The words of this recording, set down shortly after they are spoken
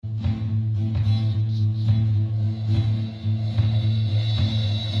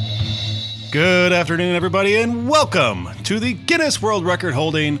Good afternoon, everybody, and welcome to the Guinness World Record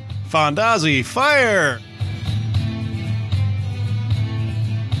holding Fondazi Fire.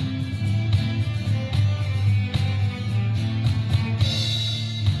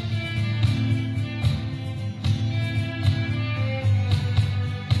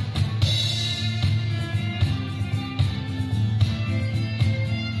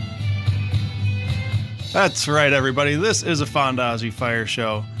 That's right, everybody. This is a Fondazi Fire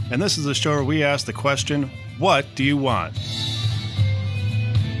show, and this is the show where we ask the question, what do you want?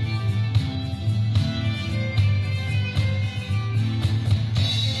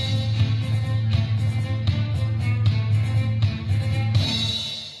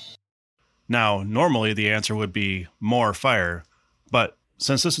 Now, normally the answer would be more fire, but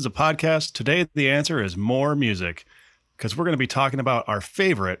since this is a podcast, today the answer is more music, because we're going to be talking about our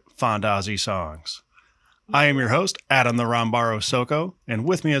favorite Fondazi songs. I am your host, Adam the Rambaro Soko, and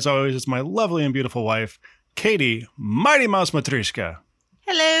with me as always is my lovely and beautiful wife, Katie Mighty Mouse Matrishka.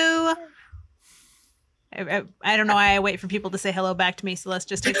 Hello. I don't know why I wait for people to say hello back to me, so let's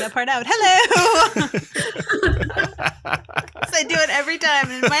just take that part out. Hello. I do it every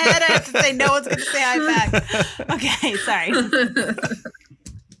time. In my head, I have to say no one's going to say hi back. Okay, sorry.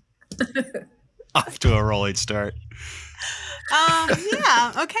 Off to a rolling start.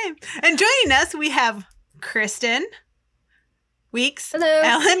 Yeah, okay. And joining us, we have Kristen Weeks, hello,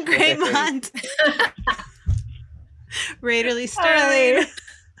 Ellen Graymont, Raiderly Sterling,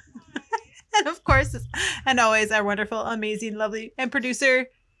 and of course, and always, our wonderful, amazing, lovely, and producer,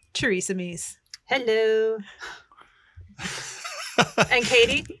 Teresa Meese. hello. And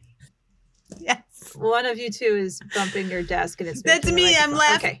Katie? Yes. One of you two is bumping your desk and it's That's making me. the I'm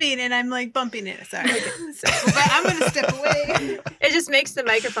microphone. laughing and I'm like bumping it. Sorry. But I'm going to step away. It just makes the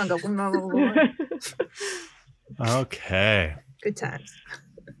microphone go. Okay. Good times.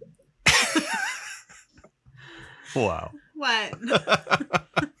 Wow. What?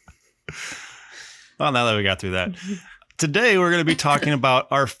 Well, now that we got through that. Today, we're going to be talking about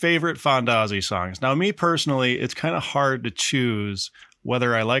our favorite Fondazi songs. Now, me personally, it's kind of hard to choose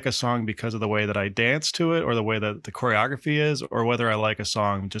whether I like a song because of the way that I dance to it or the way that the choreography is, or whether I like a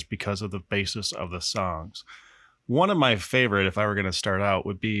song just because of the basis of the songs. One of my favorite, if I were going to start out,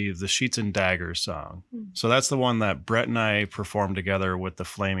 would be the Sheets and Daggers song. So that's the one that Brett and I performed together with the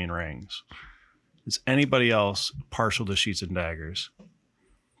Flaming Rings. Is anybody else partial to Sheets and Daggers?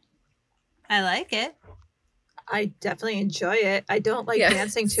 I like it. I definitely enjoy it. I don't like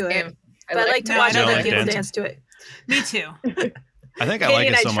dancing to it, but I like to No, watch I other like people dancing. dance to it. Me too. I think I Katie like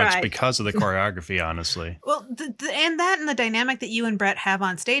and it I so much tried. because of the choreography, honestly. Well, and that and the dynamic that you and Brett have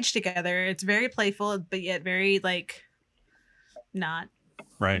on stage together, it's very playful, but yet very like not.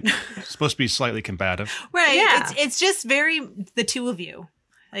 Right. It's supposed to be slightly combative. Right. Yeah. It's just very the two of you.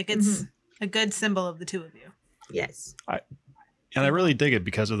 Like it's a good symbol of the two of you. Yes. And I really dig it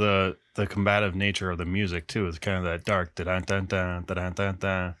because of the combative nature of the music too. It's kind of that dark da-dun-dun-dun,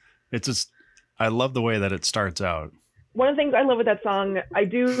 da-dun-dun-dun. It's just, I love the way that it starts out. One of the things I love with that song, I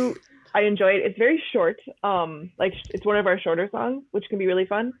enjoy it. It's very short. Like it's one of our shorter songs, which can be really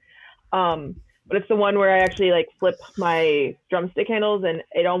fun. But it's the one where I actually like flip my drumstick handles, and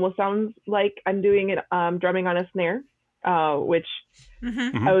it almost sounds like I'm doing it, drumming on a snare, which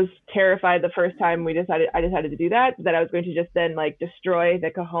I was terrified the first time I decided to do that I was going to just then like destroy the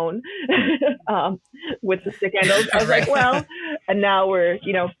cajon with the stick handles. I was like, well, and now we're,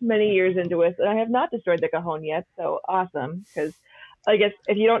 many years into it, and I have not destroyed the cajon yet. So awesome. Because I guess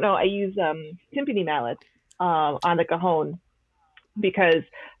if you don't know, I use timpani mallets on the cajon because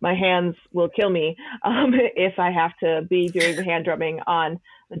my hands will kill me if I have to be doing the hand drumming on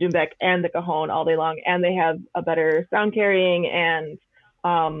the doumbek and the cajon all day long. And they have a better sound carrying, and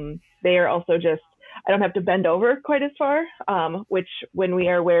they are also just, I don't have to bend over quite as far, which when we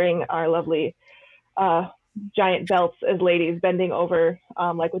are wearing our lovely giant belts as ladies, bending over,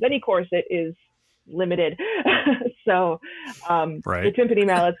 like with any corset, is limited. So the timpani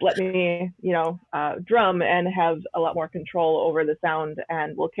mallets let me, drum and have a lot more control over the sound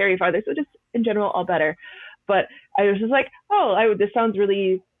and will carry farther. So just in general, all better. But I was just like, this sounds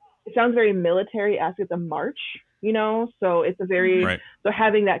very military-esque. It's a march, so it's a very, so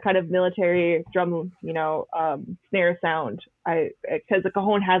having that kind of military drum, snare sound, because the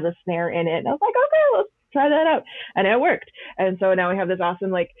cajon has a snare in it. And I was like, okay, let's try that out. And it worked. And so now we have this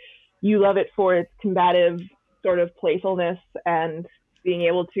awesome, like, you love it for its combative sort of playfulness and being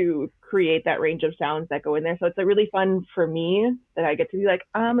able to create that range of sounds that go in there. So it's a really fun for me that I get to be like,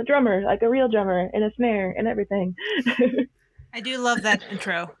 I'm a drummer, like a real drummer, and a snare and everything. I do love that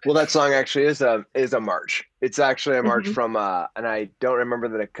intro. Well, that song actually is a march. It's actually a march Mhm. from and I don't remember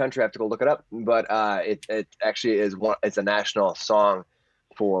the country. I have to go look it up. But it actually is one. It's a national song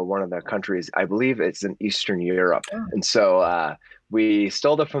for one of the countries. I believe it's in Eastern Europe, and so we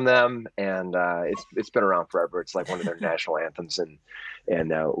stole it from them, and it's been around forever. It's like one of their national anthems, and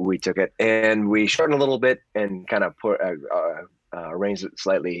we took it and we shortened a little bit and kind of put. Arranged it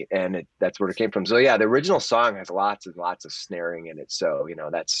slightly, and that's where it came from. So yeah, the original song has lots and lots of snaring in it. So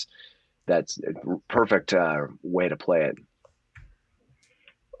that's a perfect way to play it.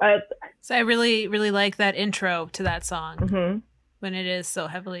 So I really, really like that intro to that song Mhm. when it is so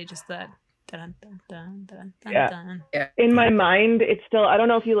heavily just that. Dun, dun, dun, dun, dun, Yeah. dun. In my mind, it's still. I don't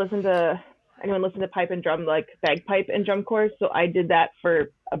know if anyone listen to pipe and drum, like bagpipe and drum corps. So I did that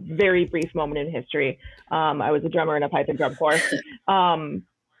for a very brief moment in history. I was a drummer in a pipe and drum corps, and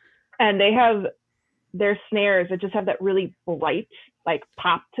they have their snares that just have that really bright like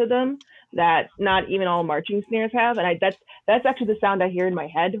pop to them that not even all marching snares have. And that's actually the sound I hear in my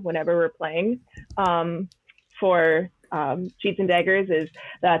head whenever we're playing for Cheats and Daggers is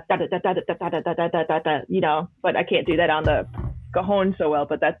that da da da da da da da da da da da, but I can't do that on the cajon so well,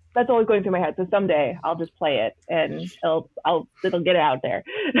 but that's always going through my head. So someday I'll just play it and it'll get out there.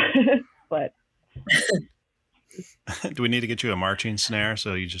 But Do we need to get you a marching snare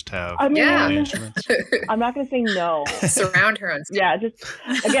so you just have I mean, all the instruments? I'm not going to say no. Surround her on stage. Yeah, just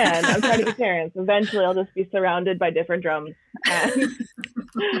again, I'm trying to be Terrence. Eventually, I'll just be surrounded by different drums, and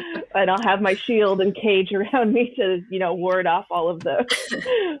I'll have my shield and cage around me to, ward off all of the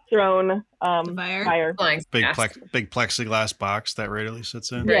thrown fire. Flying Big fast. big plexiglass box that Radially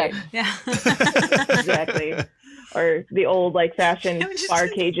sits in. Right. Yeah. Exactly. Or the old fashioned Just- bar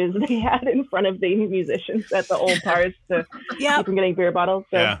cages they had in front of the musicians at the old bars to Yeah. keep them getting beer bottles.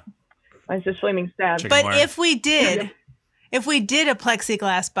 So Yeah. it's just flaming stab. Chicken But wire. if we did a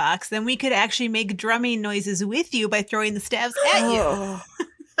plexiglass box, then we could actually make drumming noises with you by throwing the stabs at you.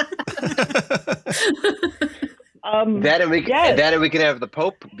 Oh. That and we Yes. can have the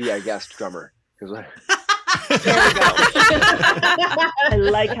Pope be our guest drummer. 'Cause There we go. I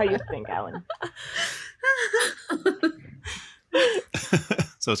like how you think, Alan.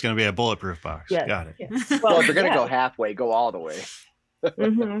 So it's going to be a bulletproof box. Yes. Got it. well, if you're gonna yeah. go halfway, go all the way.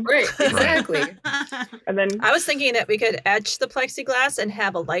 Mhm. Right, exactly. And then I was thinking that we could etch the plexiglass and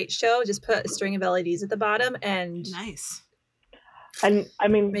have a light show, just put a string of LEDs at the bottom and Nice. and I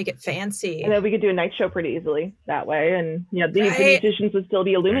mean, make it fancy. and then we could do a night show pretty easily that way, and the Right. musicians would still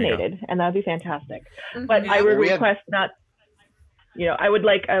be illuminated, and that'd be fantastic. But Mhm. I would We had- request not. I would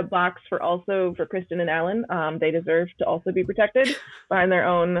like a box for Kristen and Alan. They deserve to also be protected behind their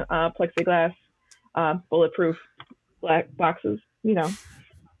own plexiglass, bulletproof black boxes.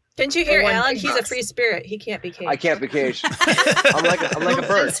 Didn't you hear One Alan? big He's a box. free spirit. He can't be caged. I can't be caged. I'm like a bird.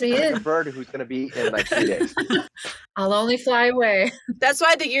 Fence me I'm like in. a bird who's gonna be in like 3 days. I'll only fly away. That's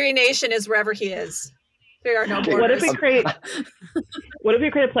why the Yuri Nation is wherever he is. There are no Okay. borders. What if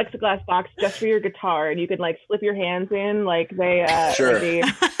we create a plexiglass box just for your guitar, and you can slip your hands in like they Sure.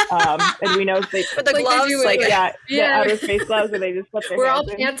 and we know they With the Like they gloves, do with, like the Yeah. outer space gloves where they just slip their We're all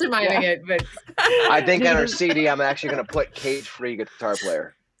hands in. pantomiming it, but I think on our CD, I'm actually gonna put cage-free guitar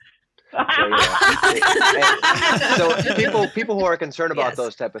player. So people who are concerned about Yes.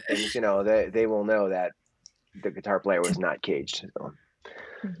 those type of things, they will know that the guitar player was not caged. So,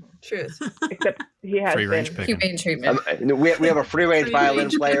 Truth. Except he has Free been. range picking. humane treatment. we have a free range Free violin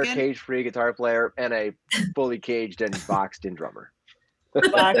range player, picking. cage-free guitar player, and a fully caged and boxed-in drummer.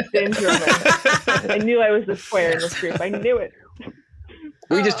 Boxed in drummer. I knew I was the square in this group. I knew it.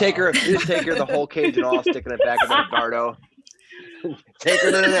 We just take her the whole cage and all, sticking it back in that Gardo. Take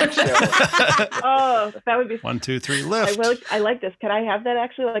her to the next show. Oh, that would be. 1, 2, 3, lift. I like this. Can I have that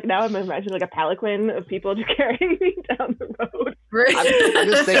actually? Now I'm imagining a palanquin of people just carrying me down the road. Right. I'm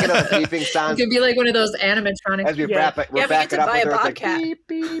just thinking of the beeping It sounds could be like one of those animatronic. as we Yeah. wrap it. We're Yeah, we get backing to up buy with a her. It's like Bobcat. beep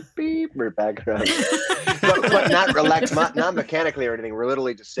beep beep. We're backing up, but not relaxed, not mechanically or anything. We're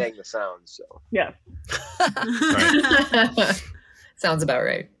literally just saying the sounds. So Yeah. Sounds about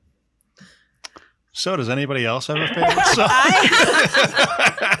right. So does anybody else have a favorite song?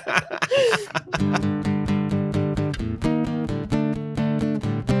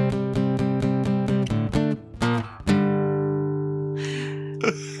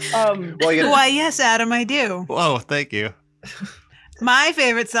 well, you Why, yes, Adam, I do. Whoa, thank you. My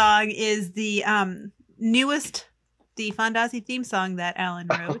favorite song is the newest, the Fondazzi theme song that Alan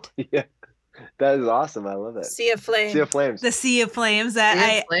wrote. yeah. That is awesome. I love it. Sea of Flame. Sea of Flames. The Sea of Flames. That Sea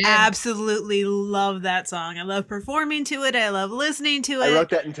of I Flames. absolutely love that song. I love performing to it. I love listening to it. I wrote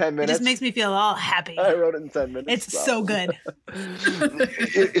that in 10 It minutes. just makes me feel all happy. I wrote it in 10 minutes. It's so good.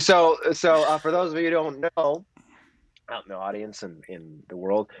 So for those of you who don't know, out in the audience and in the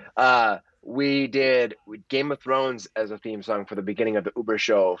world, we did Game of Thrones as a theme song for the beginning of the Uber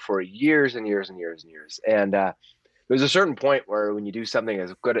show for years and years and years and years. And there's a certain point where when you do something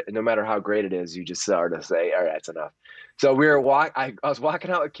as good, no matter how great it is, you just sort of say, all right, that's enough. So we were I was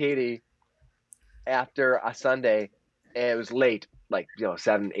walking out with Katie after a Sunday, and it was late, like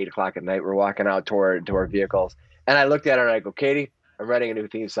 7, 8 o'clock at night. We're walking out to our vehicles, and I looked at her and I go, Katie, I'm writing a new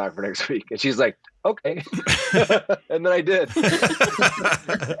theme song for next week. And she's like, okay. And then I did. So,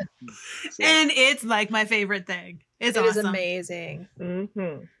 And it's like my favorite thing. It's It is awesome. amazing.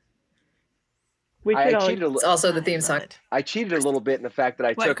 Mm-hmm. We I should all. cheated, It's also the theme song. I cheated a little bit in the fact that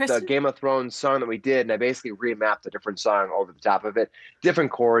I What, took the Kristen? Game of Thrones song that we did and I basically remapped a different song over the top of it,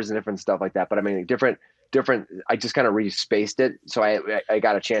 different chords and different stuff like that. But I mean, different. I just kind of re-spaced it, so I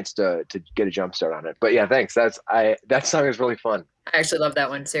got a chance to get a jump start on it. But yeah, thanks. That song is really fun. I actually love that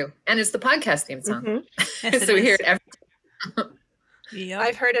one too. And it's the podcast theme song. Mhm. Yes, it So we hear is. it every Yep,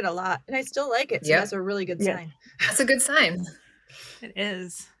 I've heard it a lot, and I still like it. So Yep. that's a really good Yeah. sign. That's a good sign. it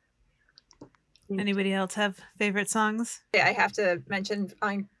is. Anybody else have favorite songs? I have to mention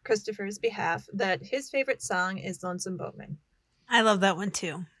on Christopher's behalf that his favorite song is Lonesome Boatman. I love that one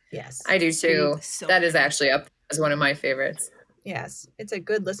too. Yes. I do too. So That is actually up as one of my favorites. Yes. It's a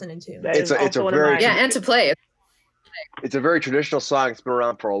good listening to. That It's is a- it's also a one of very- mine. Yeah, and to play. It's a very traditional song. It's been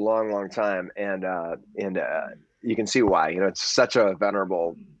around for a long, long time, and you can see why. It's such a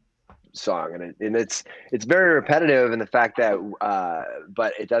venerable song, and it's very repetitive in the fact that,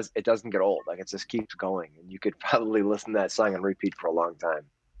 but it doesn't get old. Like it just keeps going, and you could probably listen to that song and repeat for a long time.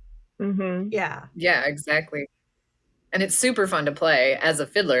 Mm-hmm. Yeah. Yeah, exactly. And it's super fun to play as a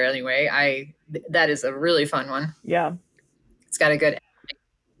fiddler anyway. That is a really fun one. Yeah. It's got a good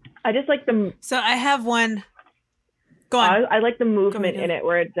I just like the. So I have one. Go on. I like the movement ahead. in it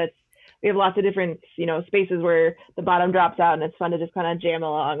where we have lots of different spaces where the bottom drops out and it's fun to just kind of jam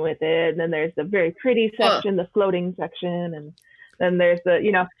along with it. And then there's the very pretty section, the floating section, and then there's the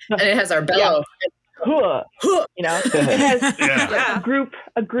and it has our bellow. huh, it has Yeah. Yeah.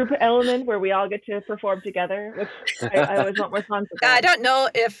 a group element where we all get to perform together, which I always want more fun. I don't know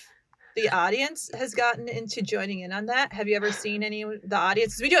if the audience has gotten into joining in on that. Have you ever seen any of the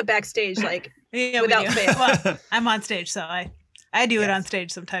audience? 'Cause we do it backstage, like Yeah, without we do. fail. Well, I'm on stage, so I do it on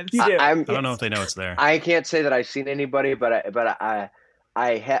stage sometimes. You do. I'm, I don't know if they know it's there. I can't say that I've seen anybody, but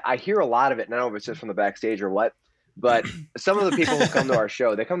I hear a lot of it. I don't know if it's just from the backstage or what, but some of the people who come to our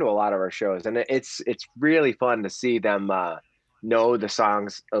show, they come to a lot of our shows, and it's really fun to see them know the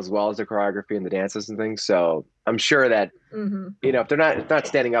songs as well as the choreography and the dances and things. So I'm sure that Mhm. if they're not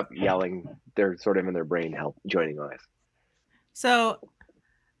standing up yelling, they're sort of in their brain joining us. So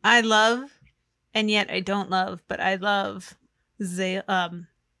I love, and yet I don't love, but I love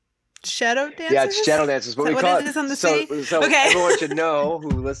shadow dances. Yeah, it's shadow dances. What Is we that call what it. it is on the so city? so Okay. everyone should know who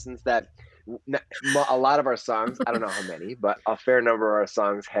listens that a lot of our songs, I don't know how many, but a fair number of our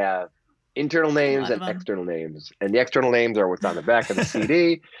songs have internal names lot of and them. external names. And the external names are what's on the back of the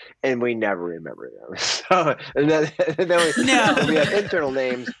CD, and we never remember them. So, and then No. we have internal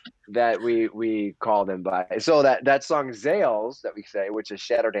names that we call them by. So that song Zales that we say, which is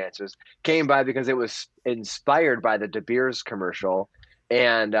Shadow Dancers, came by because it was inspired by the De Beers commercial.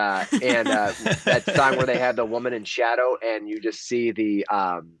 And that song where they have the woman in shadow and you just see the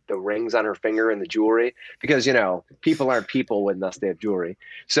rings on her finger and the jewelry, because people aren't people unless they have jewelry.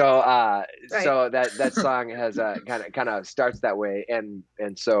 So so that song has kind of starts that way, and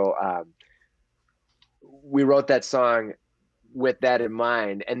so we wrote that song with that in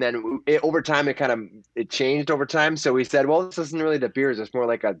mind, and then over time it changed over time. So we said, well, this isn't really De Beers, it's more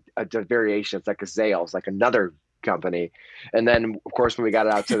like a variation. It's like a Zales, like another company. And then of course when we got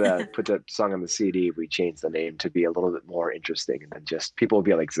it out to put the song on the CD, we changed the name to be a little bit more interesting, and then just people would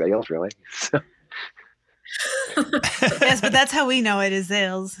be like, Zales, really? Yes, but that's how we know it is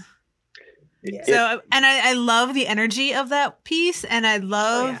Zales. Yeah. So, and I love the energy of that piece, and I Oh,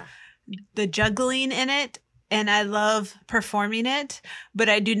 love yeah. the juggling in it, and I love performing it, but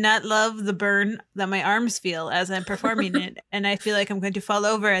I do not love the burn that my arms feel as I'm performing it, and I feel like I'm going to fall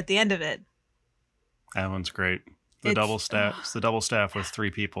over at the end of it. That one's great. The It's- double staff with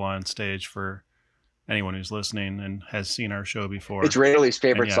 3 people on stage for anyone who's listening and has seen our show before. It's Rayleigh's And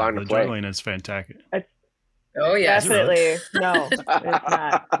favorite yeah, song to the play. juggling is fantastic. Oh yes. Definitely. No, it's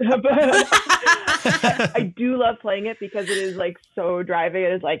not. I do love playing it because it is like so driving.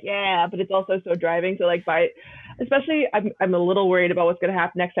 It is like, yeah, but it's also so driving. So like especially I'm a little worried about what's gonna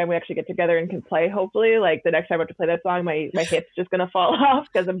happen next time we actually get together and can play. Hopefully, like the next time I have to play that song, my hip's just gonna fall off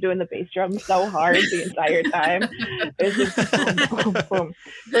because I'm doing the bass drum so hard the entire time. It's just boom, boom, boom.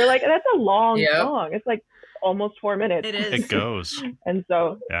 They're like, that's a long song. It's like almost 4 minutes. It is. It goes. And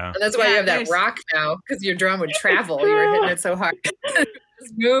so Yeah. And that's why you have that rock now, because your drum would travel. You were hitting it so hard.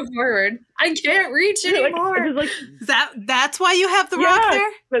 Just move forward. I can't reach anymore. like, That's why you have the rock there?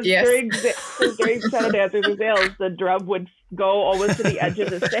 Because Yes. during Shadow Dancers and Sales, the drum would go almost to the edge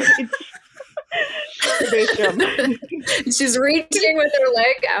of the stage. The bass drum. She's reaching with her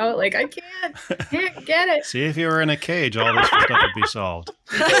leg out, like I can't get it. See, if you were in a cage, all this stuff would be solved.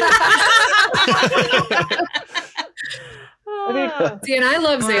 See, and I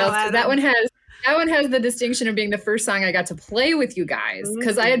love Zales. Adam. That one has the distinction of being the first song I got to play with you guys,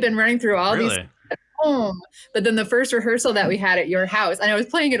 because I had been running through all these Really? at home. But then the first rehearsal that we had at your house, and I was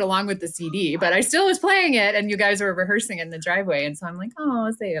playing it along with the CD, but I still was playing it, and you guys were rehearsing in the driveway, and so I'm like,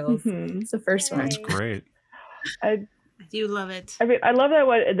 oh, Zales. Mhm. It's the first one. That's great. I do love it. I mean, I love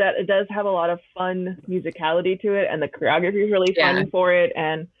that it does have a lot of fun musicality to it, and the choreography is really fun for it.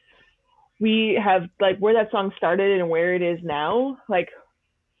 And we have like where that song started and where it is now. Like,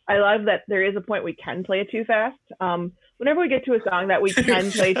 I love that there is a point we can play it too fast. Whenever we get to a song that we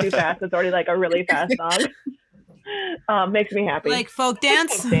can play too fast, it's already like a really fast song. Makes me happy. Like folk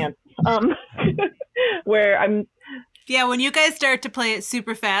dance? Folk dance. Where I'm. Yeah, when you guys start to play it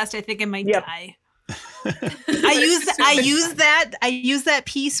super fast, I think I might Yep. die. I use that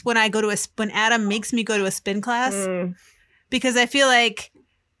piece when I go to when Adam makes me go to a spin class because I feel like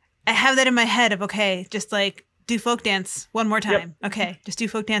I have that in my head of okay, just like do folk dance one more time. Yep. Okay, just do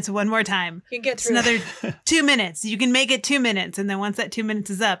folk dance one more time. You can get it's through another 2 minutes. You can make it 2 minutes, and then once that 2 minutes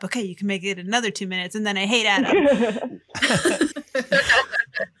is up, okay, you can make it another 2 minutes, and then I hate Adam.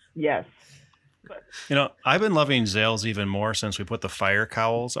 Yes. You know, I've been loving Zales even more since we put the fire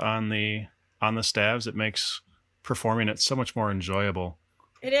cowls on the stabs. It makes performing it so much more enjoyable.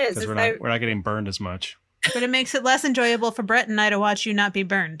 It is. Because we're not getting burned as much. But it makes it less enjoyable for Brett and I to watch you not be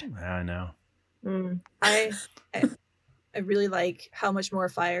burned. I know. I really like how much more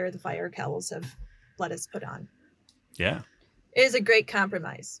fire the fire cowls have let us put on. Yeah. It is a great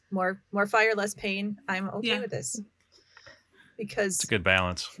compromise. More fire, less pain. I'm okay with this. Because it's a good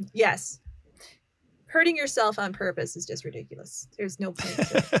balance. Yes. Hurting yourself on purpose is just ridiculous. There's no point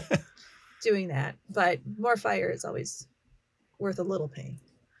to doing that. But more fire is always worth a little pain.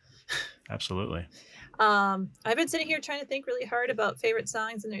 Absolutely. I've been sitting here trying to think really hard about favorite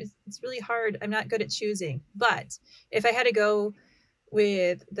songs, and it's really hard. I'm not good at choosing. But if I had to go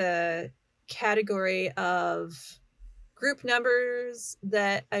with the category of group numbers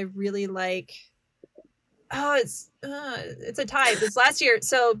that I really like, it's a tie. This last year,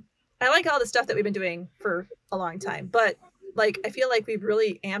 so I like all the stuff that we've been doing for a long time, but like I feel like we've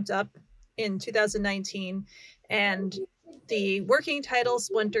really amped up in 2019, and the working title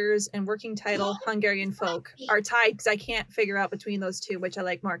Splinters and working title Hungarian Folk are tied because I can't figure out between those two which I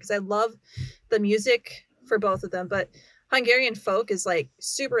like more, because I love the music for both of them, but Hungarian Folk is like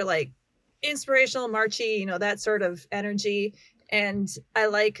super like inspirational, marchy, you know, that sort of energy, and I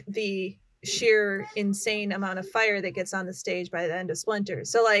like the sheer insane amount of fire that gets on the stage by the end of Splinters.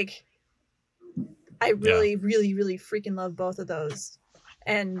 So like I really really freaking love both of those.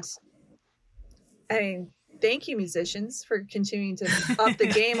 And I mean, thank you, musicians, for continuing to up the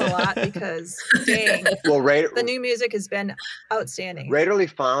game a lot, because dang, the new music has been outstanding. Rarely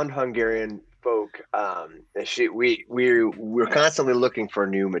found Hungarian Folk. We're constantly looking for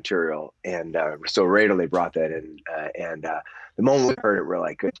new material, and so Rarely brought that in. And the moment we heard it, we're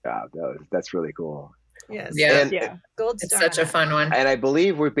like, "Good job! That's really cool." Yes. Yeah. Gold It's star. such a fun one. And I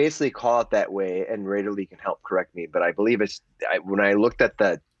believe we basically call it that way, and Rarely can help correct me, but I believe when I looked at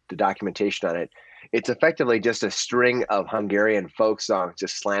the documentation on it, it's effectively just a string of Hungarian folk songs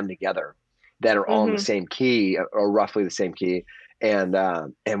just slammed together that are all in the same key or roughly the same key, and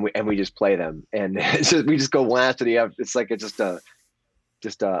we just play them, and we just go one after the other. It's like it's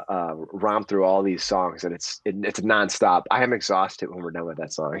just a romp through all these songs, and it's nonstop. I am exhausted when we're done with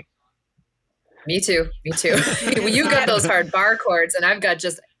that song. Me too. Well, you got those hard bar chords, and I've got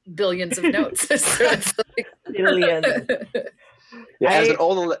just billions of notes. So it's like... Billions. Yeah, as an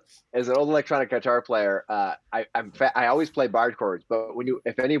old electronic guitar player, I always play bar chords. But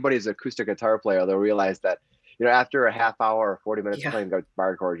if anybody's an acoustic guitar player, they'll realize that, you know, after a half hour or 40 minutes playing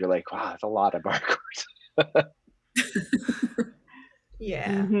bar chords, you're like, wow, that's a lot of bar chords.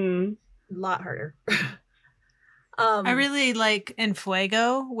 Yeah, a lot harder. I really like En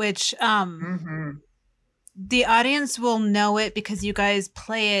Fuego, which Mm-hmm. the audience will know it because you guys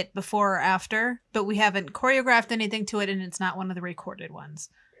play it before or after, but we haven't choreographed anything to it, and it's not one of the recorded ones.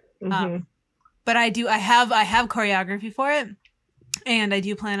 Mhm. But I have choreography for it, and I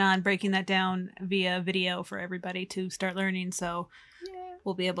do plan on breaking that down via video for everybody to start learning. So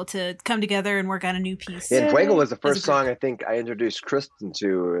we'll be able to come together and work on a new piece. And Fuego was the As a first group. song I think I introduced Kristen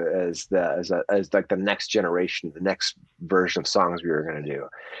to as like the next generation, the next version of songs we were going to do,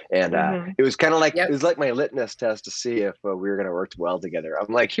 and Mhm. it was kind of like Yep. it was like my litmus test to see if we were going to work well together.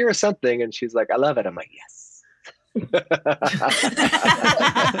 I'm like, here's something, and she's like, I love it. I'm like, yes. Well,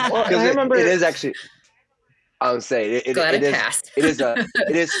 Because I remember it is actually. I would say Glad it it is. passed.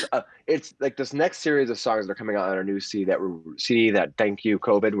 It's like this next series of songs that are coming out on our new CD that thank you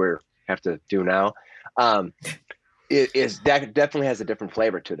COVID we have to do now. That definitely has a different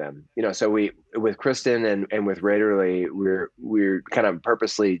flavor to them, you know. So we with Kristen and with Raiderly, we're kind of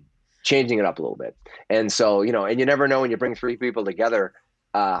purposely changing it up a little bit, and so you know, and you never know when you bring three people together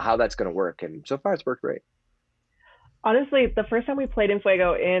how that's going to work, and so far it's worked great. honestly, the first time we played En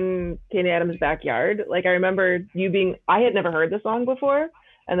Fuego in Katie Adams' backyard, like I remember I had never heard the song before,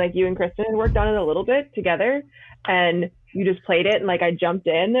 and like you and Kristen had worked on it a little bit together, and you just played it, and like I jumped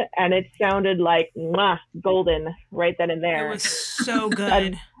in, and it sounded like golden right then and there. It was so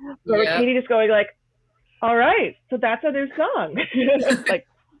good. So Yeah. Katie just going like, all right, so that's a new song. Like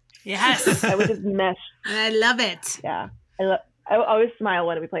Yes. I would just mesh. And I love it. Yeah. I always smile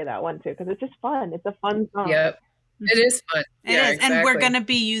when we play that one too, because it's just fun. It's a fun song. Yep. It is fun. It is. And we're going to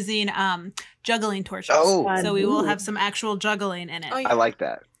be using juggling torches. Oh, Fun. So we will Ooh. have some actual juggling in it. Oh, yeah. I like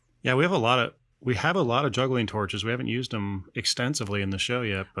that. Yeah, we have a lot of juggling torches. We haven't used them extensively in the show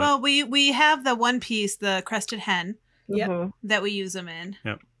yet, but Well, we have the one piece, the crested hen, Yep. Mhm. that we use them in.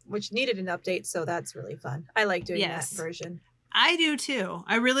 Which needed an update, so that's really fun. I like doing Yes. that version. I do too.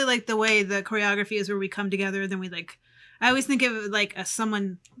 I really like the way the choreography is where we come together. Then we like, I always think of it like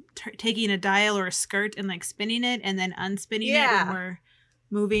someone taking a dial or a skirt and like spinning it and then unspinning it Yeah. when we're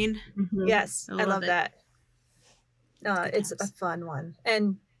moving. Mhm. Yes, I I love love it. that. It's a fun one.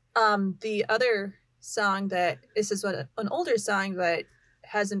 And the other song this is an older song that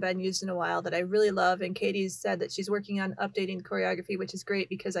hasn't been used in a while that I really love. And Katie's said that she's working on updating choreography, which is great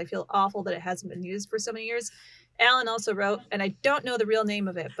because I feel awful that it hasn't been used for so many years. Alan also wrote, and I don't know the real name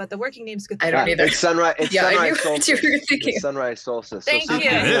of it, but the working name's Cthulhu. I don't either. It's sunrise. It's Yeah, I sunrise knew what solstice. you were thinking. It's sunrise solstice. Thank so you.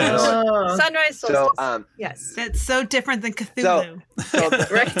 It is. Oh, Sunrise So Solstice. Yes. That's so different than Cthulhu.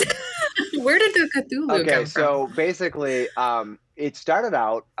 right. Where did the Cthulhu Okay, come so from? basically, it started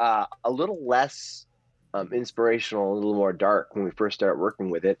out a little less inspirational, a little more dark when we first started working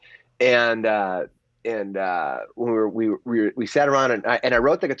with it, and when we sat around and I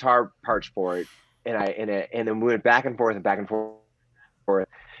wrote the guitar parts for it, and then we went back and forth,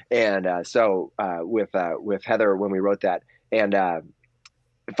 and so with Heather when we wrote that, and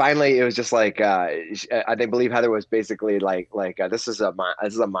finally it was just like I believe Heather was basically like this is a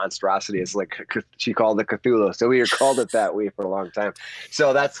monstrosity. It's like she called it Cthulhu, so we called it that way for a long time.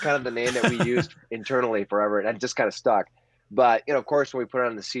 So that's kind of the name that we used internally forever, and it just kind of stuck. But you know, of course, when we put it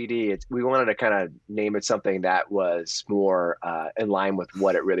on the CD, we wanted to kind of name it something that was more in line with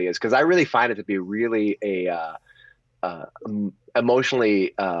what it really is, because I really find it to be really a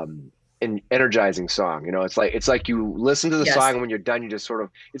emotionally energizing song. You know, it's like you listen to the Yes. song, and when you're done, you just sort of,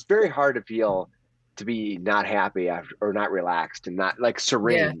 it's very hard to feel to be not happy after, or not relaxed and not like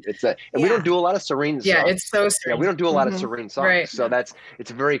serene. Yeah. We don't do a lot of serene songs. Yeah, it's so Yeah, strange. we don't do a lot of Mhm. serene songs. Right. So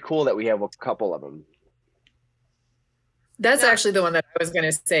it's very cool that we have a couple of them. That's Yeah. actually the one that I was going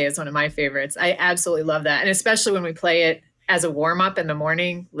to say is one of my favorites. I absolutely love that. And especially when we play it as a warm up in the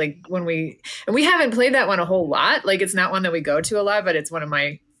morning, like and we haven't played that one a whole lot. Like it's not one that we go to a lot, but it's one of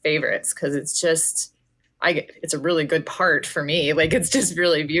my favorites because it's just, it's a really good part for me. Like it's just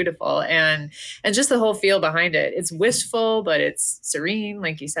really beautiful. And just the whole feel behind it. It's wistful, but it's serene,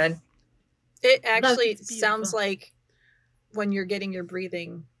 like you said. It actually It's beautiful. sounds like when you're getting your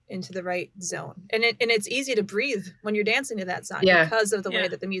breathing into the right zone, and it's easy to breathe when you're dancing to that song Yeah. because of the way Yeah.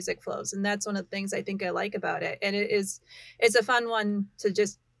 that the music flows, and that's one of the things I think I like about it. And it's a fun one to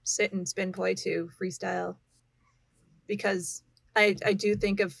just sit and spin poi to freestyle, because I do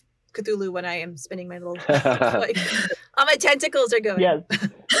think of Cthulhu when I am spinning my little poi. All my tentacles are going. Yes.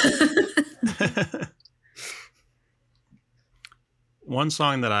 One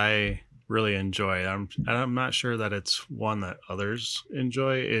song that I really enjoy, I'm not sure that it's one that others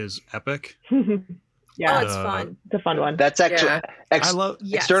enjoy, is Epic. Yeah, Oh, it's fun. it's a fun one. That's actually Yeah. I love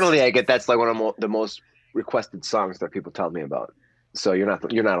Yes. externally, I get that's like one of the most requested songs that people tell me about. So you're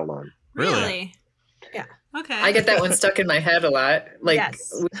not alone. Really? Okay. I get that one stuck in my head a lot. Like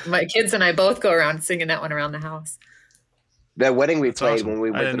Yes. my kids and I both go around singing that one around the house. That wedding we That's played awesome. when we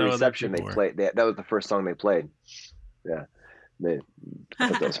I went to didn't the know that reception, they people were- played that was the first song they played. Yeah. I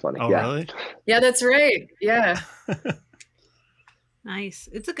thought that was funny. Oh, yeah. really? Yeah, that's right. Yeah. Nice.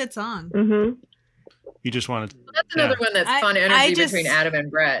 It's a good song. Mm-hmm. You just wanted. That's another one that's fun energy between Adam and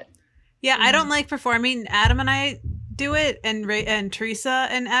Brett. Yeah, I don't like performing. Adam and I do it, and Teresa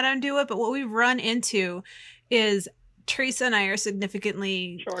and Adam do it. But what we run into is Teresa and I are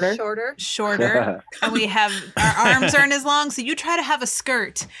significantly shorter, and we have our arms aren't as long. So you try to have a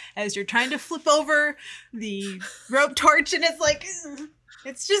skirt as you're trying to flip over the rope torch, and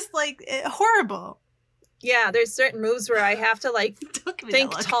it's just like horrible. Yeah, there's certain moves where I have to like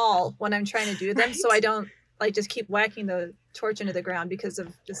think tall when I'm trying to do them, so I don't like just keep whacking the torch into the ground because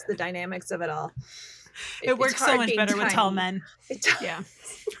of just the dynamics of it all. It works so much better with tall men. Yeah.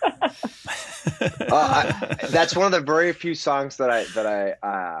 That's one of the very few songs that I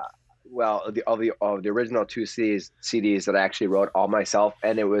the original two CDs that I actually wrote all myself,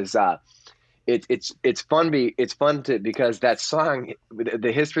 and it was it's fun because that song,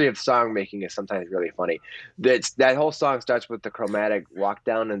 the history of song making is sometimes really funny. That whole song starts with the chromatic walk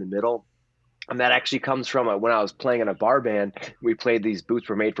down in the middle, and that actually comes from when I was playing in a bar band. We played These Boots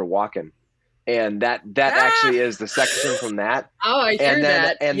Were Made for Walking. And that actually is the section from that. Oh, I hear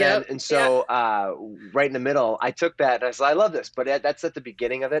that. So right in the middle, I took that and I said, I love this, but that's at the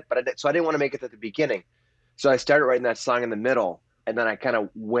beginning of it. So I didn't want to make it at the beginning. So I started writing that song in the middle, and then I kind of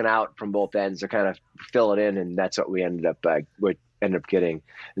went out from both ends to kind of fill it in, and that's what we ended up getting.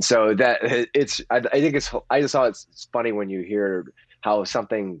 And so that I just thought it's funny when you hear how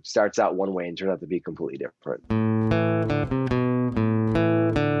something starts out one way and turns out to be completely different.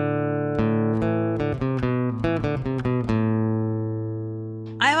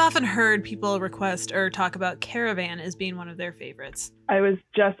 I've often heard people request or talk about Caravan as being one of their favorites. I was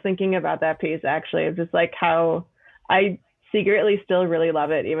just thinking about that piece, actually, of just like how I secretly still really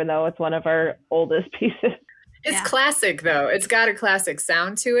love it, even though it's one of our oldest pieces. It's classic though. It's got a classic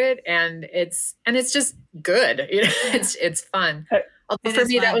sound to it, and it's just good. You know, it's fun. Although for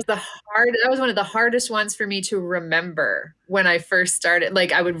me, that was one of the hardest ones for me to remember when I first started.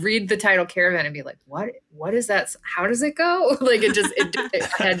 Like I would read the title Caravan and be like, what is that? How does it go? Like I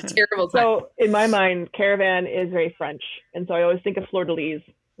had a terrible time. So in my mind, Caravan is very French. And so I always think of Fleur-de-Lis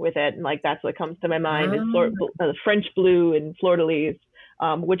with it. And like, that's what comes to my mind is French blue and Fleur-de-Lis,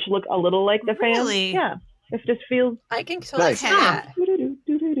 which look a little like the fans. Really? Yeah. It just feels. I can totally see that.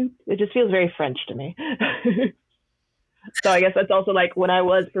 It just feels very French to me. So I guess that's also like when I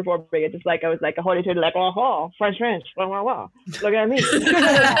was performing it, just like I was like a hoity toity, like French, blah, blah, blah. Look at me.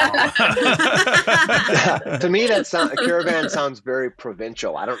 To me, Caravan sounds very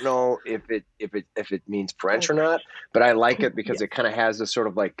provincial. I don't know if it means French or not, but I like it because it kind of has this sort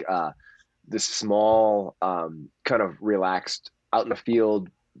of like this small kind of relaxed out in the field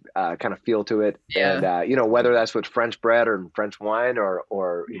kind of feel to it. Yeah. And whether that's with French bread or French wine or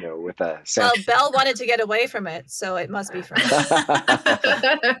with a well, Belle wanted to get away from it, so it must be French.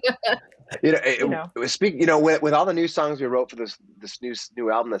 With all the new songs we wrote for this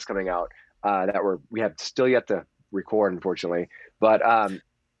new album that's coming out that we have still yet to record, unfortunately, but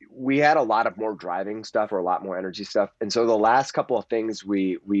we had a lot of more driving stuff or a lot more energy stuff, and so the last couple of things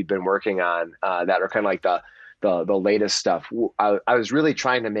we've been working on that are kind of like the latest stuff. I was really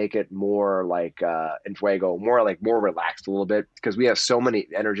trying to make it more like En Fuego, more relaxed a little bit, because we have so many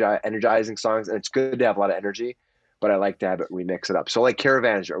energizing songs, and it's good to have a lot of energy, but I like to have it remix it up. So like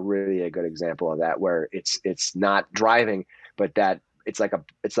Caravan is really a good example of that, where it's not driving, but that it's like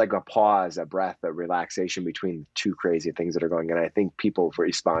a pause, a breath, a relaxation between two crazy things that are going on. And I think people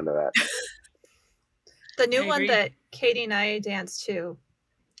respond to that. The new one that Katie and I danced to.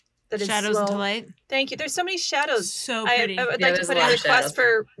 That Shadows into Light. Thank you. There's so many shadows. So pretty. I would like to put in a request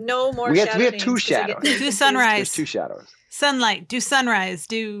for no more shadows. We have two shadows. Do sunrise. There's two shadows. Sunlight. Do sunrise.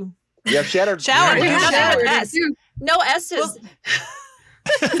 Do. You have shadows. Shower. No, Shower. no S's.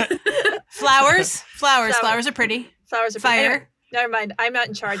 Flowers. Flowers are pretty. Flowers are Fire. Anyway, never mind. I'm not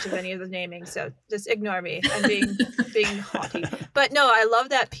in charge of any of the naming, so just ignore me. I'm being haughty. But no, I love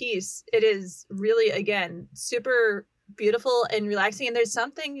that piece. It is really, again, super beautiful and relaxing, and there's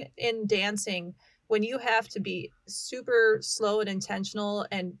something in dancing when you have to be super slow and intentional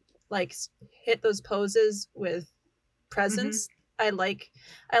and like hit those poses with presence. I like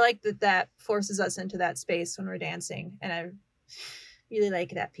that forces us into that space when we're dancing, and I really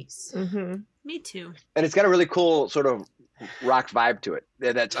like that piece. Me too. And it's got a really cool sort of rock vibe to it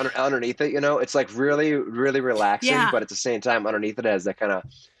that's underneath it. It's like really, really relaxing, but at the same time underneath it has that kind of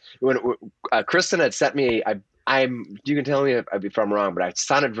when Kristen had sent me, you can tell me if I'm wrong, but it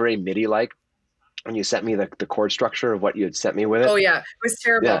sounded very MIDI like when you sent me the chord structure of what you had sent me with it. Oh yeah, it was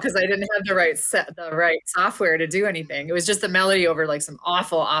terrible because I didn't have the right software to do anything. It was just the melody over like some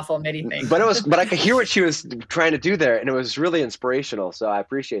awful MIDI thing. But I could hear what she was trying to do there, and it was really inspirational. So I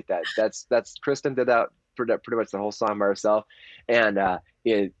appreciate that. That's Kristen did that pretty much the whole song by herself, and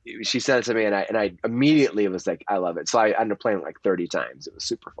she sent it to me, and I immediately was like, I love it. So I ended up playing it like 30 times. It was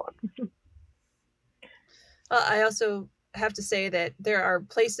super fun. I also have to say that there are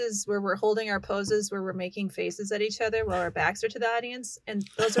places where we're holding our poses where we're making faces at each other while our backs are to the audience, and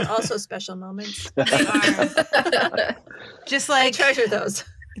those are also special moments. They are. Just I like treasure those.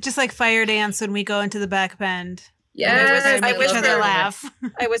 just like fire dance when we go into the back bend. Yeah, I Make each whisper- other laugh.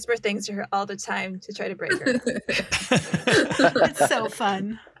 I whisper things to her all the time to try to break her. It's so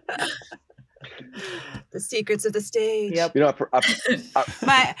fun. The secrets of the stage. Yep. You know,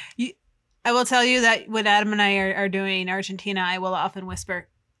 I will tell you that when Adam and I are doing Argentina, I will often whisper,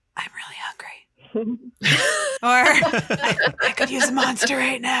 "I'm really hungry," or I could use a monster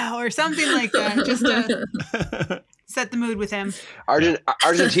right now," or something like that, just to set the mood with him.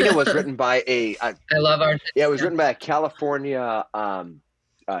 Argentina was written by I love Argentina. it was written by a California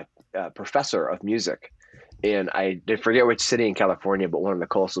professor of music, and I did forget which city in California, but one of the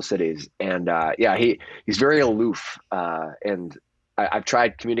coastal cities. And he's very aloof, and I've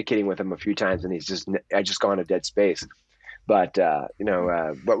tried communicating with him a few times, and I just gone to dead space. But It's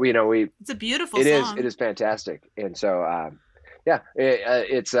a beautiful song. it is fantastic, and so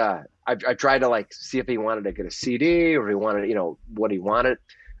I tried to like see if he wanted to get a CD or if he wanted, what he wanted.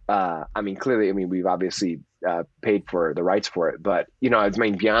 Clearly, we've obviously paid for the rights for it, but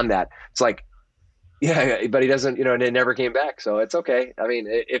beyond that, it's like, but he doesn't, and it never came back, so it's okay. I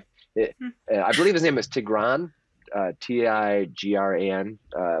believe his name is Tigran, Tigran.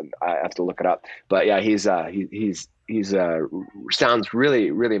 I have to look it up, but yeah, he's sounds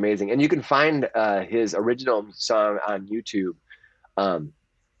really, really amazing, and you can find his original song on YouTube.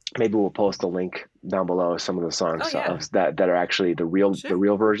 Maybe we'll post a link down below of some of the songs that are actually the real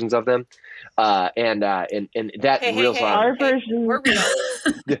versions of them. And that real song. Our version. We're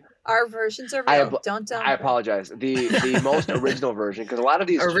real. Our versions are real. Don't I apologize. The most original version, because a lot of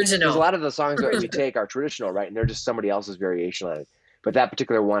the songs that we take are traditional, right? And they're just somebody else's variation on it. But that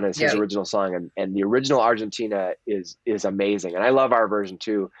particular one is his original song, and the original Argentina is amazing. And I love our version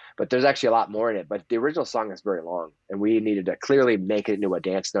too, but there's actually a lot more in it. But the original song is very long, and we needed to clearly make it into a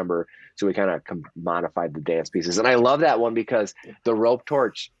dance number, so we kind of modified the dance pieces. And I love that one because the rope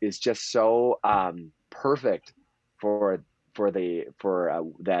torch is just so perfect for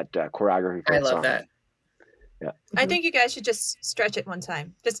that choreography. I love that. Yeah. I think you guys should just stretch it one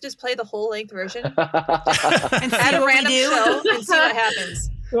time. Just play the whole length version And see at a what we random do. show and see what happens.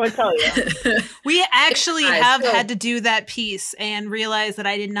 I want to tell you. We actually I have still- had to do that piece and realize that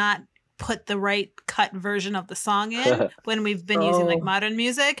I did not put the right cut version of the song in when we've been using like modern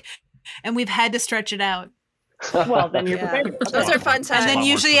music, and we've had to stretch it out. Well, then you're Yeah. prepared. Those are fun times. And then Wow.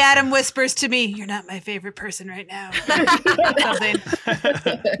 usually Adam whispers to me, "You're not my favorite person right now." Something.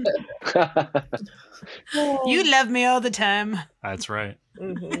 You love me all the time. That's right.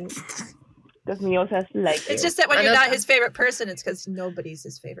 Does Mios has to like It's you. just that when I you're know- not his favorite person, it's because nobody's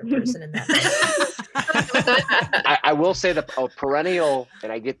his favorite person in that. I will say the perennial,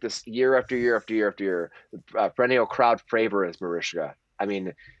 and I get this year after year after year after year, perennial crowd favor is Mariska.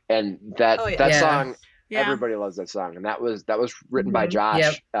 And that Oh, yeah. that Yeah. song, Yeah. everybody loves that song, and that was written by Mhm.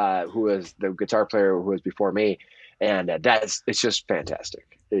 Josh, who was the guitar player who was before me, and it's just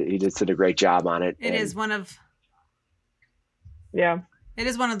fantastic. He just did a great job on it. It is one of Yeah. the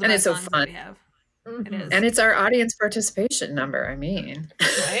And best it's so songs fun. that we have. It is. And it's our audience participation number. I mean,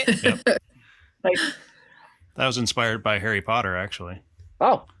 Right? Like, That was inspired by Harry Potter, actually.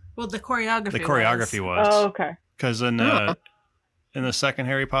 Oh, Well, the choreography. The choreography was. was oh, okay. because in the second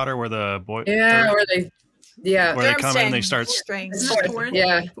Harry Potter, where the boy yeah, third- where where they come in, they start strings. Fourth.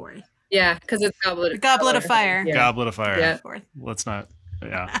 Yeah. Fourth. yeah, because it's The Goblet of Fire. Yeah. Goblet of Fire. Yeah. Fourth. Let's not.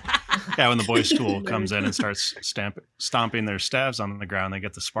 Yeah. Yeah, when the boys' school comes in and starts stomping their staves on the ground, they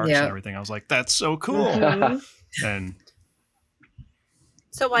get the sparks Yeah. and everything. I was like, that's so cool. Mhm. And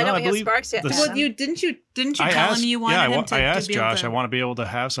So why No, don't I we have believe sparks yet? the- Well, Adam? you didn't you I tell asked, him you wanted him to I asked to be able Josh, to- I want to be able to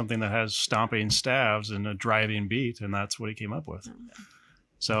have something that has stomping staves and a driving beat, and that's what he came up with.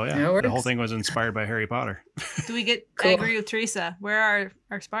 So Yeah, it yeah, the works. whole thing was inspired by Harry Potter. Do we get? I Cool. agree with Teresa. Where are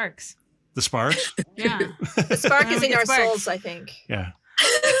our sparks? The sparks? Yeah. The spark Why is don't we in get our sparks? souls, I think. Yeah.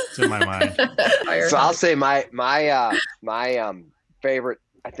 It's in my mind. so I'll say my favorite.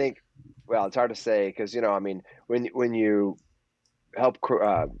 I think. Well, it's hard to say because when you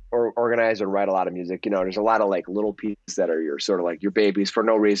or organize and write a lot of music. You know, there's a lot of like little pieces that are your sort of like your babies for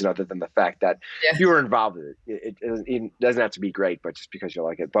no reason other than the fact that you were involved with it. It doesn't have to be great, but just because you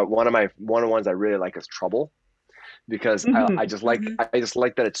like it. But one of the ones I really like is Trouble, because I just like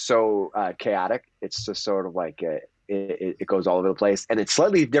that it's so chaotic. It's just sort of like it goes all over the place, and it's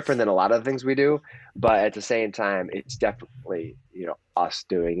slightly different than a lot of the things we do, but at the same time, it's definitely, you know, us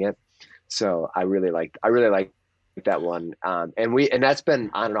doing it. So I really like that one, and that's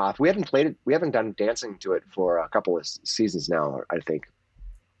been on and off. We haven't played it. We haven't done dancing to it for a couple of seasons now, I think.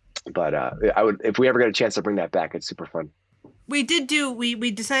 But I would, if we ever get a chance to bring that back, it's super fun. We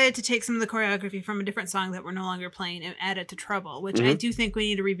decided to take some of the choreography from a different song that we're no longer playing and add it to Trouble, which I do think we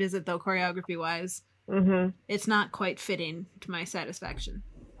need to revisit, though, choreography wise. It's not quite fitting to my satisfaction.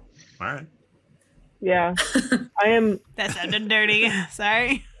 All right. Yeah. I am. That sounded dirty.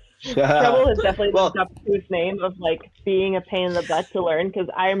 Sorry. Trouble has definitely lived up to its name of like being a pain in the butt to learn, because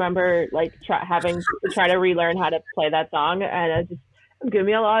I remember like having to try to relearn how to play that song, and it gave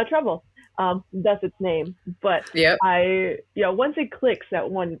me a lot of trouble. That's its name. But once it clicks, that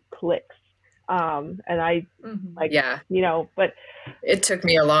one clicks. And I but it took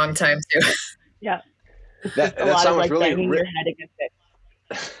me a long time too. Yeah. That song was really banging your head against it.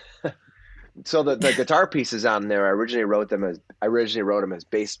 So the guitar pieces on there, I originally wrote them as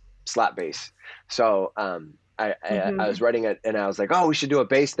bass, slap bass. So I was writing it, and I was like, oh, we should do a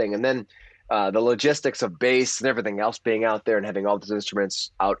bass thing. And then the logistics of bass and everything else being out there and having all those instruments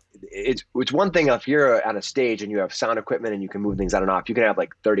out, it's one thing if you're on a stage and you have sound equipment and you can move things on and off. You can have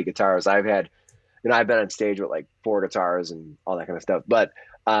like 30 guitars. I've been on stage with like 4 guitars and all that kind of stuff. But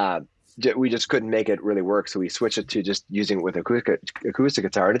we just couldn't make it really work, so we switched it to just using it with acoustic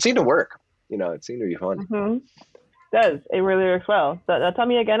guitar, and it seemed to work. You know, it seemed to be fun. It does. It really works well. So, tell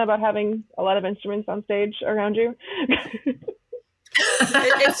me again about having a lot of instruments on stage around you.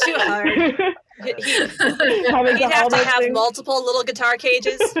 It's too hard. He'd have to have multiple little guitar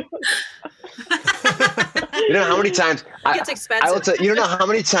cages. You know how many times it's expensive. I will tell you know how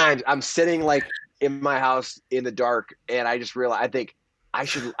many times I'm sitting like in my house in the dark, and I just realize, I think I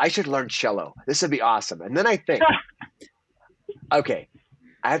should learn cello. This would be awesome. And then I think, okay,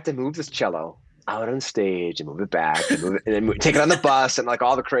 I have to move this cello out on stage and move it back and then take it on the bus and like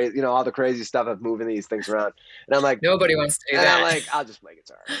all the crazy stuff of moving these things around. And I'm like, nobody wants to do that. I'm like, I'll just play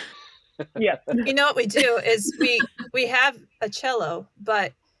guitar. Yes. You know what we do is we have a cello,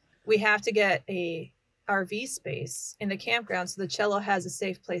 but we have to get a RV space in the campground so the cello has a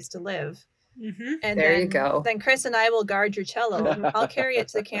safe place to live. And you go. Then Chris and I will guard your cello. I'll carry it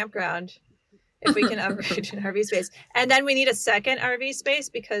to the campground if we can upgrade to an RV space. And then we need a second RV space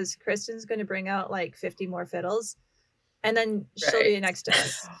because Kristen's going to bring out like 50 more fiddles. And then she'll be next to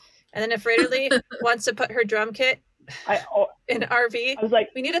us. And then if Raiderly wants to put her drum kit in RV, I was like,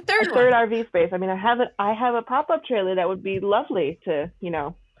 we need a third RV space. I mean, I have a pop-up trailer that would be lovely to, you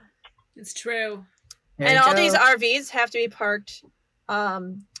know. It's true. And all these RVs have to be parked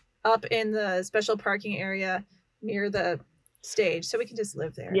up in the special parking area near the stage, so we can just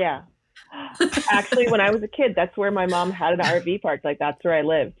live there. Yeah. Actually, when I was a kid, that's where my mom had an RV park. Like, that's where I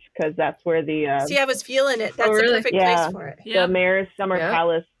lived, because that's where the... See, I was feeling it. That's the perfect place for it. The mayor's summer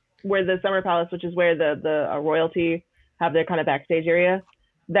palace, where the summer palace, which is where the royalty have their kind of backstage area,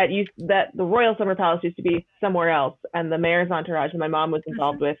 that the royal summer palace used to be somewhere else, and the mayor's entourage, and my mom was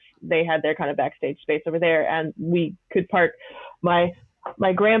involved with, they had their kind of backstage space over there, and we could park my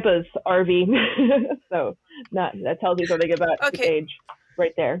grandpa's RV. So that tells you something about the age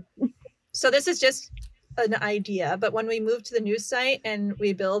right there. So this is just an idea, but when we move to the new site and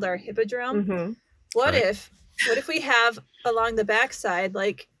we build our hippodrome, what if we have along the backside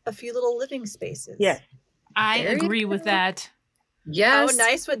like a few little living spaces? Yes. I agree with that. Yes. How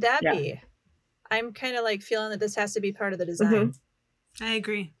nice would that be? I'm kind of like feeling that this has to be part of the design. I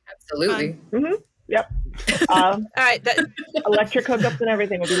agree. Absolutely. Yep. All right. Electric hookups and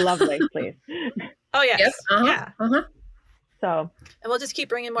everything would be lovely, please. Oh, yes. Yep. So. And we'll just keep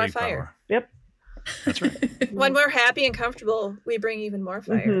bringing more fire. Power. Yep. That's right. When we're happy and comfortable, we bring even more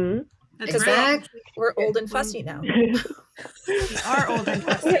fire. That's right. We're old and fussy now. We are old and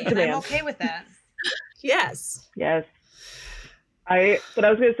fussy, and I'm okay with that. Yes. Yes. But I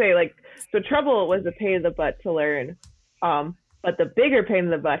was going to say, like, so Trouble was a pain in the butt to learn. But the bigger pain in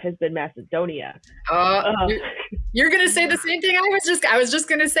the butt has been Macedonia. You're going to say the same thing I was just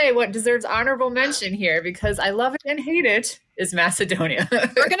going to say. What deserves honorable mention here, because I love it and hate it, is Macedonia.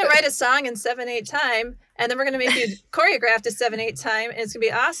 We're going to write a song in 7/8 time, and then we're going to make you choreograph to 7/8 time, and it's going to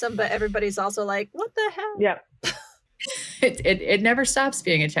be awesome, but everybody's also like, what the hell? Yeah. It never stops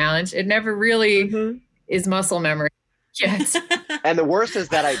being a challenge. It never really is muscle memory yet. And the worst is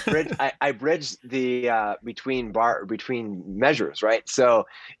that I bridge the between measures, right? So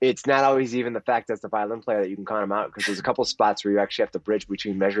it's not always even the fact that's the violin player that you can count them out, because there's a couple spots where you actually have to bridge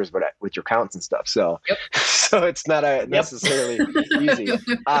between measures, but with your counts and stuff. So so it's not necessarily easy.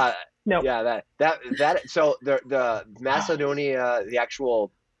 No. Yeah, that. So the Macedonia, the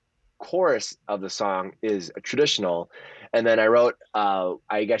actual chorus of the song is traditional, and then I wrote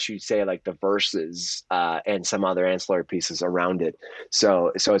I guess you'd say like the verses and some other ancillary pieces around it,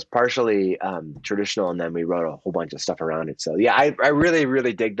 so it's partially traditional, and then we wrote a whole bunch of stuff around it. So yeah, I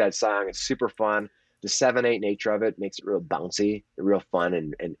really dig that song. It's super fun. The 7/8 nature of it makes it real bouncy, real fun,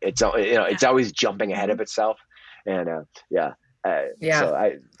 and it's it's always jumping ahead of itself, and so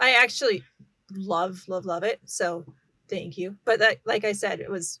I actually love it, so thank you. But that, like I said, it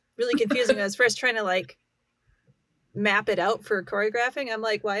was really confusing. I was first trying to like map it out for choreographing. I'm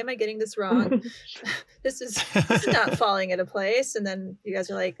like, why am I getting this wrong? This is not falling into place. And then you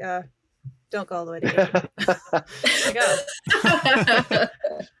guys are like, don't go all the way to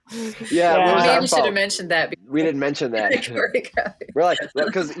Maybe we should have mentioned that. We didn't mention that. We're like,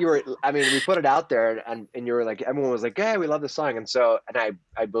 because we put it out there, and you were like, everyone was like, yeah, we love the song. And so, and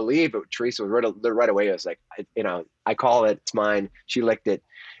I believe Teresa was right away. It was like, I call it, it's mine. She licked it.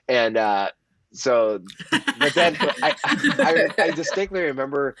 And, so, but then I distinctly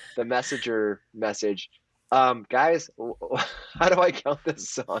remember the messenger message. Guys, how do I count this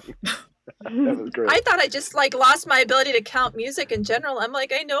song? That was great. I thought I just like lost my ability to count music in general. I'm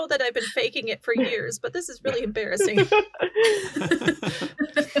like, I know that I've been faking it for years, but this is really embarrassing.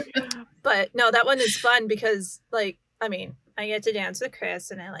 But no, that one is fun because I get to dance with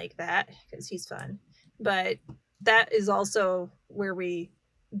Chris, and I like that because he's fun. But that is also where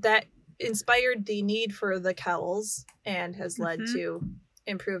that inspired the need for the cowls and has led to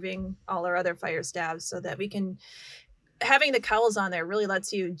improving all our other fire staves, so that we can, having the cowls on there really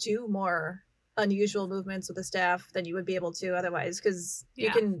lets you do more unusual movements with the staff than you would be able to otherwise, because you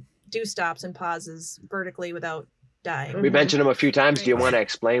can do stops and pauses vertically without dying. We mentioned them a few times. Do you want to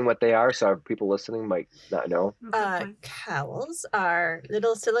explain what they are, so people listening might not know? Cowls are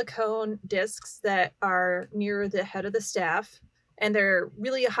little silicone discs that are near the head of the staff, and they're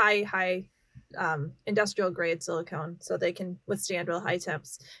really high industrial grade silicone, so they can withstand real high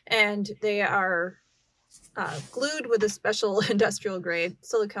temps. And they are glued with a special industrial grade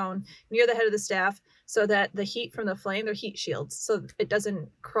silicone near the head of the staff, so that the heat from the flame, they're heat shields, so it doesn't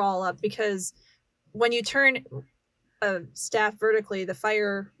crawl up, because when you turn a staff vertically, the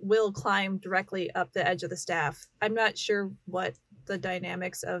fire will climb directly up the edge of the staff. I'm not sure what the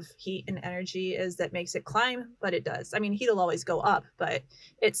dynamics of heat and energy is that makes it climb, but it does. I mean, heat will always go up, but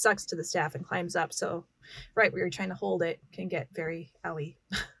it sucks to the staff and climbs up. So right where you're trying to hold it can get very owie.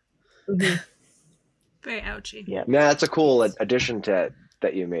 Very ouchy. Yeah, that's a cool addition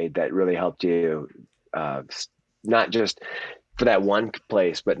that you made that really helped you, not just for that one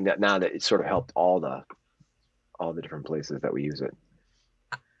place, but now that it sort of helped all the different places that we use it.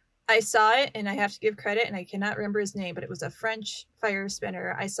 I saw it, and I have to give credit, and I cannot remember his name, but it was a French fire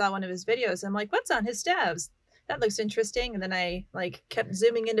spinner. I saw one of his videos. I'm like, what's on his staves? That looks interesting. And then I kept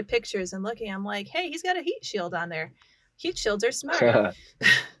zooming into pictures and looking. I'm like, hey, he's got a heat shield on there. Heat shields are smart.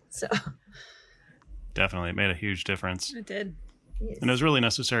 So definitely, it made a huge difference. It did. Yes. And it was really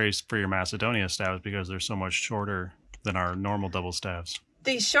necessary for your Macedonia staves because they're so much shorter than our normal double staves.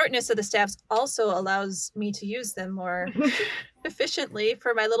 The shortness of the staves also allows me to use them more efficiently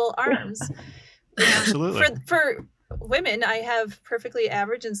for my little arms. Absolutely. For women, I have perfectly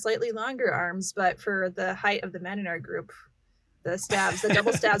average and slightly longer arms, but for the height of the men in our group, the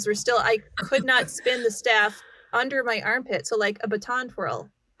double staves were still, I could not spin the staff under my armpit. So like a baton twirl,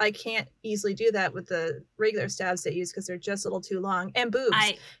 I can't easily do that with the regular staves they use because they're just a little too long. And boobs.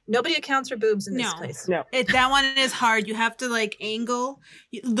 Nobody accounts for boobs in this place. No. That one is hard. You have to angle.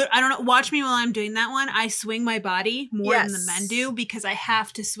 I don't know. Watch me while I'm doing that one. I swing my body more than the men do because I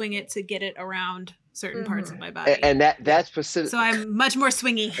have to swing it to get it around certain parts of my body. And that's specific. So I'm much more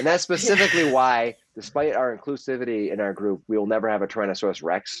swingy. And that's specifically why, despite our inclusivity in our group, we will never have a Tyrannosaurus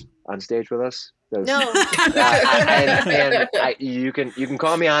Rex on stage with us. No. You can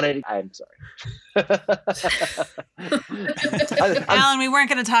call me on it. I'm sorry. Alan, we weren't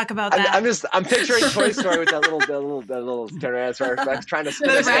going to talk about that. I'm picturing Toy Story with that little Tyrannosaurus Rex trying to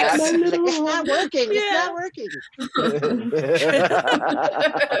spin his back. It's not working. It's not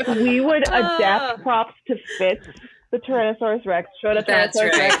working. We would adapt props to fit the Tyrannosaurus Rex. Should a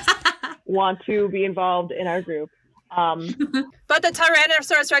Tyrannosaurus Rex want to be involved in our group? But the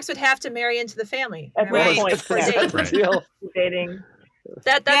Tyrannosaurus Rex would have to marry into the family. At one point, dating. Dating.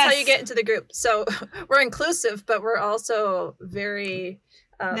 That's how you get into the group. So we're inclusive, but we're also very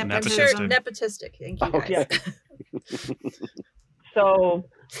nepotistic. Thank you, guys. So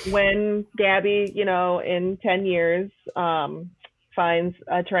when Gabby, in 10 years, finds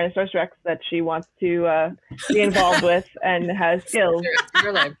a Tyrannosaurus Rex that she wants to be involved with and has skills,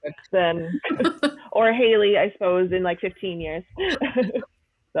 then, or Haley, I suppose, in like 15 years.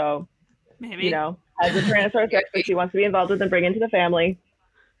 So, maybe, has a Tyrannosaurus Rex that she wants to be involved with and bring into the family.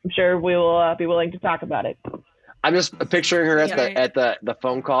 I'm sure we will be willing to talk about it. I'm just picturing her at the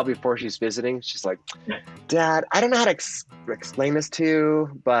phone call before she's visiting. She's like, Dad, I don't know how to explain this to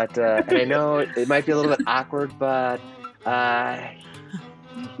you, but and I know it might be a little bit awkward, but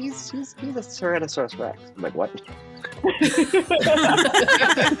he's a Tyrannosaurus Rex. I'm like, what?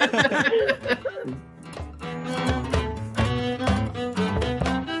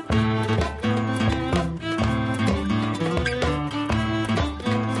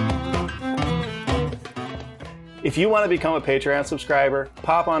 If you want to become a Patreon subscriber,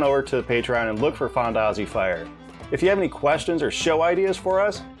 pop on over to the Patreon and look for Fondazi Fire. If you have any questions or show ideas for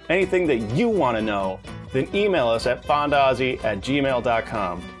us, anything that you want to know, then email us at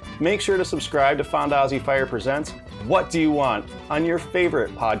fondazi@gmail.com. Make sure to subscribe to Fondazi Fire Presents What Do You Want on your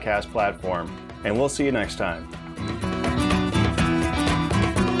favorite podcast platform, and we'll see you next time.